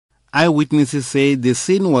Eyewitnesses say the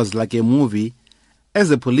scene was like a movie as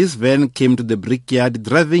the police van came to the brickyard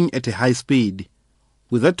driving at a high speed.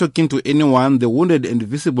 Without talking to anyone, the wounded and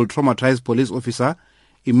visible traumatized police officer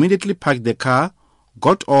immediately parked the car,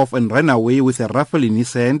 got off and ran away with a rifle in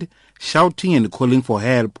his hand, shouting and calling for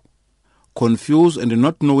help. Confused and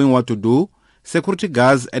not knowing what to do, security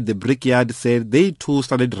guards at the brickyard said they too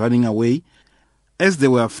started running away as they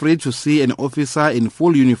were afraid to see an officer in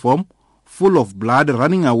full uniform, full of blood,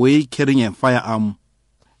 running away carrying a firearm.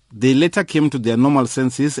 They later came to their normal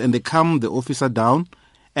senses and they calmed the officer down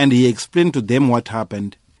and he explained to them what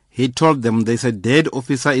happened. He told them there's a dead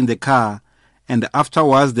officer in the car, and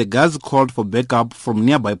afterwards the guards called for backup from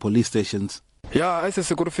nearby police stations. Yeah, as a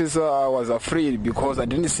security officer, I was afraid because I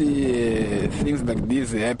didn't see things like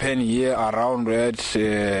this happen here around at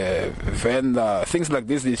Venda. Things like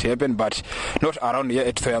this happen, but not around here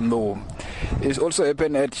at Thohoyandou. It's also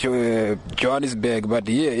happened at Johannesburg, but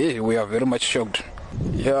here we are very much shocked.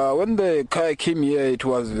 Yeah, when the car came here, it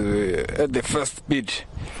was at the first speed.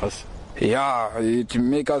 Yeah, it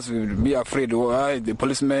make us be afraid why the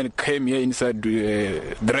policeman came here inside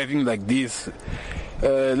driving like this.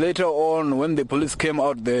 Later on, when the police came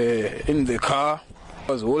out in the car,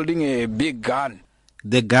 he was holding a big gun.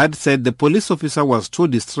 The guard said the police officer was too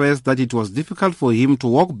distressed that it was difficult for him to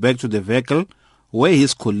walk back to the vehicle where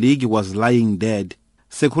his colleague was lying dead.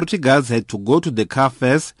 Security guards had to go to the car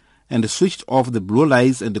first and switched off the blue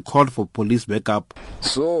lights and called for police backup.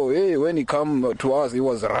 So when he came to us, he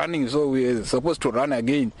was running, so we were supposed to run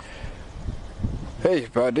again.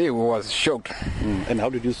 But he was shocked. And how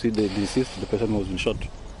did you see the deceased, the person who was been shot?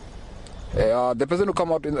 The person who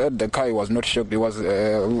came out in the car, he was not shocked. He was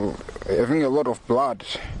having a lot of blood.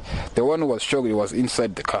 The one who was shocked, he was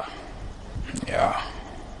inside the car. Yeah,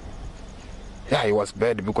 he was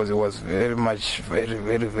bad because it was very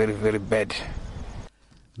bad.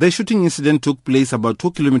 The shooting incident took place about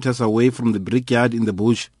 2 kilometers away from the brickyard in the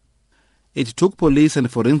bush. It took police and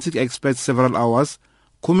forensic experts several hours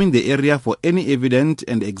combing the area for any evidence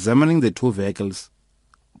and examining the two vehicles.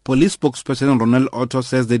 Police spokesperson Ronald Otto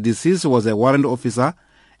says the deceased was a warrant officer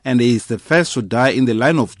and he is the first to die in the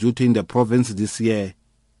line of duty in the province this year.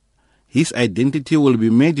 His identity will be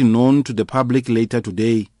made known to the public later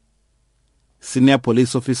today. Senior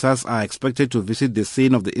police officers are expected to visit the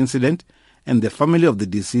scene of the incident and the family of the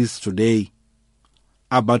deceased today.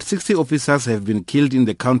 About 60 officers have been killed in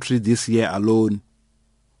the country this year alone.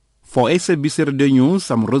 For SABC Radio News,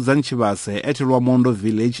 I'm Rosan Chibase at Rwamondo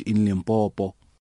Village in Limpopo.